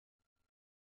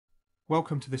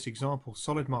Welcome to this example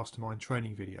Solid Mastermind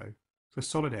training video for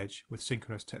Solid Edge with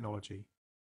synchronous technology.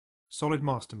 Solid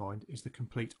Mastermind is the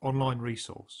complete online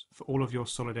resource for all of your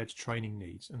Solid Edge training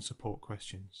needs and support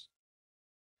questions.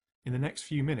 In the next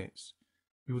few minutes,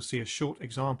 we will see a short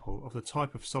example of the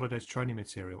type of Solid Edge training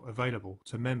material available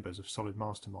to members of Solid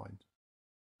Mastermind.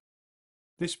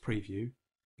 This preview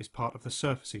is part of the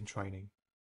surfacing training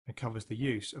and covers the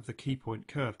use of the KeyPoint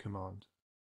curve command.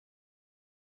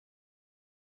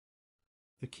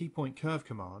 The KeyPoint curve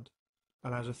command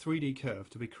allows a 3D curve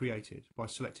to be created by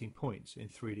selecting points in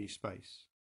 3D space.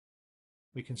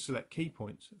 We can select key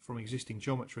points from existing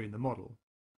geometry in the model,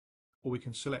 or we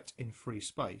can select in free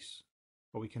space,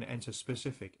 or we can enter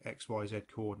specific X, Y, Z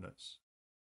coordinates.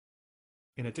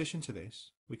 In addition to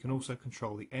this, we can also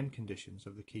control the end conditions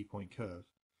of the KeyPoint curve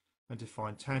and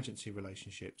define tangency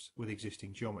relationships with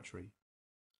existing geometry.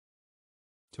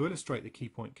 To illustrate the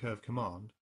KeyPoint curve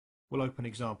command, we'll open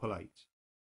example 8.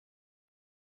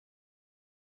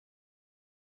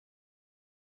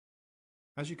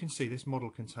 As you can see, this model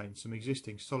contains some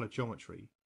existing solid geometry,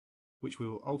 which we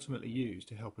will ultimately use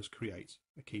to help us create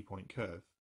a KeyPoint curve.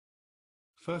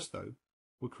 First though,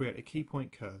 we'll create a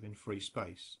KeyPoint curve in free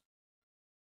space.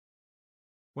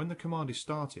 When the command is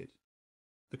started,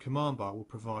 the command bar will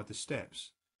provide the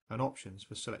steps and options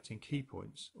for selecting key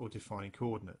points or defining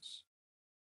coordinates.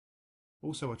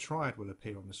 Also, a triad will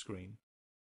appear on the screen.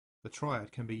 The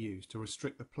triad can be used to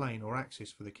restrict the plane or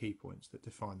axis for the key points that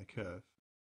define the curve.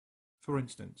 For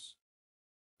instance,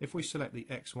 if we select the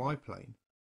XY plane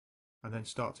and then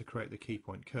start to create the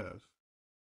KeyPoint curve,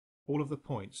 all of the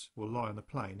points will lie on the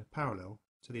plane parallel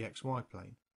to the XY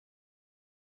plane.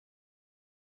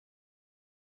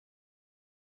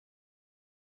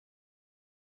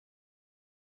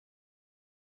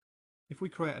 If we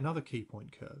create another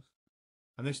KeyPoint curve,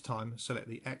 and this time select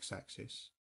the X-axis,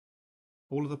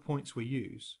 all of the points we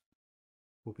use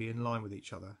will be in line with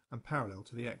each other and parallel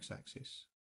to the X-axis.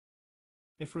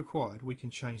 If required, we can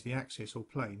change the axis or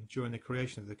plane during the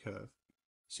creation of the curve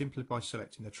simply by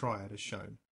selecting the triad as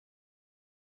shown.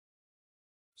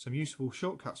 Some useful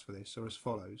shortcuts for this are as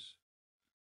follows.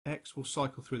 X will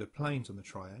cycle through the planes on the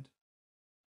triad,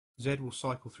 Z will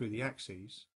cycle through the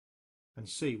axes, and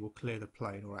C will clear the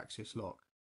plane or axis lock.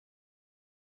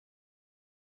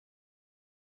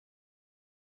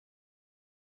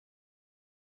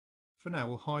 For now,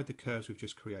 we'll hide the curves we've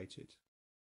just created.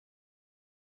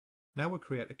 Now we'll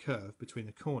create a curve between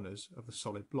the corners of the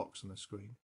solid blocks on the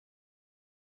screen.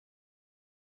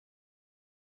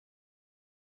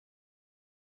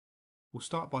 We'll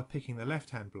start by picking the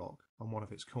left-hand block on one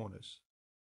of its corners.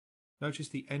 Notice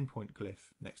the endpoint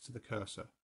glyph next to the cursor.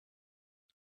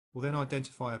 We'll then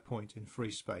identify a point in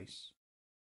free space.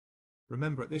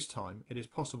 Remember, at this time it is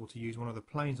possible to use one of the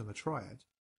planes on the triad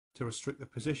to restrict the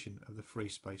position of the free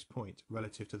space point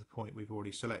relative to the point we've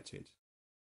already selected.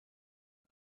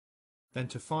 Then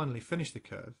to finally finish the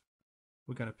curve,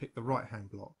 we're going to pick the right-hand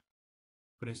block,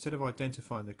 but instead of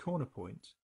identifying the corner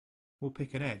point, we'll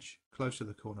pick an edge close to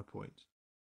the corner point.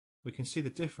 We can see the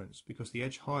difference because the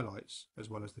edge highlights as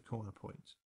well as the corner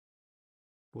point.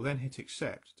 We'll then hit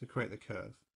accept to create the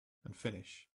curve and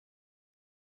finish.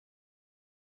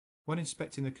 When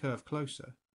inspecting the curve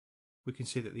closer, we can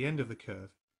see that the end of the curve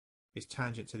is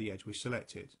tangent to the edge we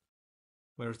selected,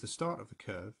 whereas the start of the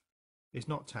curve is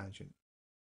not tangent,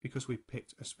 because we've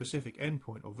picked a specific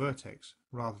endpoint or vertex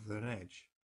rather than an edge.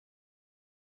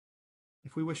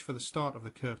 If we wish for the start of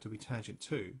the curve to be tangent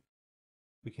to,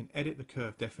 we can edit the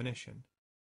curve definition,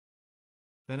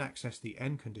 then access the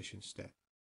end condition step.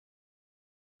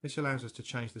 This allows us to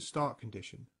change the start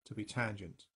condition to be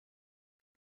tangent.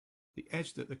 The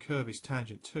edge that the curve is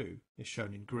tangent to is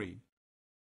shown in green.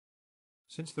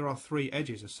 Since there are 3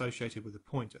 edges associated with the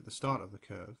point at the start of the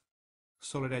curve,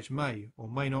 Solid Edge may or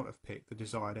may not have picked the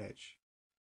desired edge.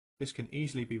 This can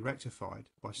easily be rectified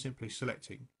by simply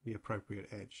selecting the appropriate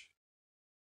edge.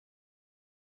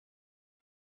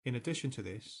 In addition to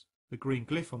this, the green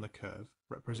glyph on the curve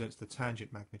represents the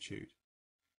tangent magnitude.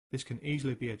 This can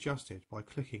easily be adjusted by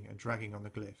clicking and dragging on the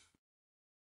glyph.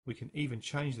 We can even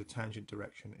change the tangent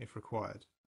direction if required.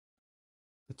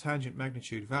 The tangent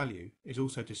magnitude value is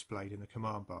also displayed in the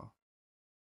command bar.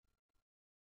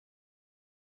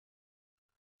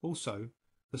 Also,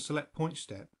 the Select Point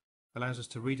step allows us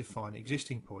to redefine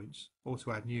existing points or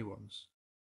to add new ones.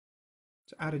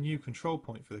 To add a new control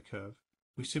point for the curve,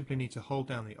 we simply need to hold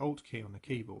down the Alt key on the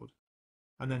keyboard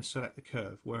and then select the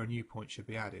curve where a new point should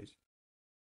be added.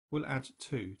 We'll add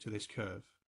 2 to this curve.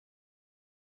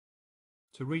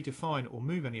 To redefine or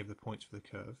move any of the points for the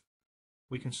curve,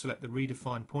 we can select the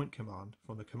Redefine Point command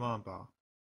from the command bar.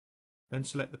 Then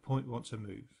select the point we want to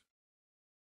move.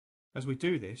 As we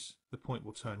do this, the point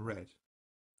will turn red.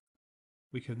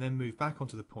 We can then move back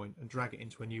onto the point and drag it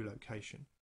into a new location.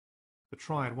 The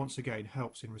triad once again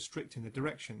helps in restricting the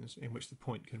directions in which the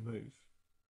point can move.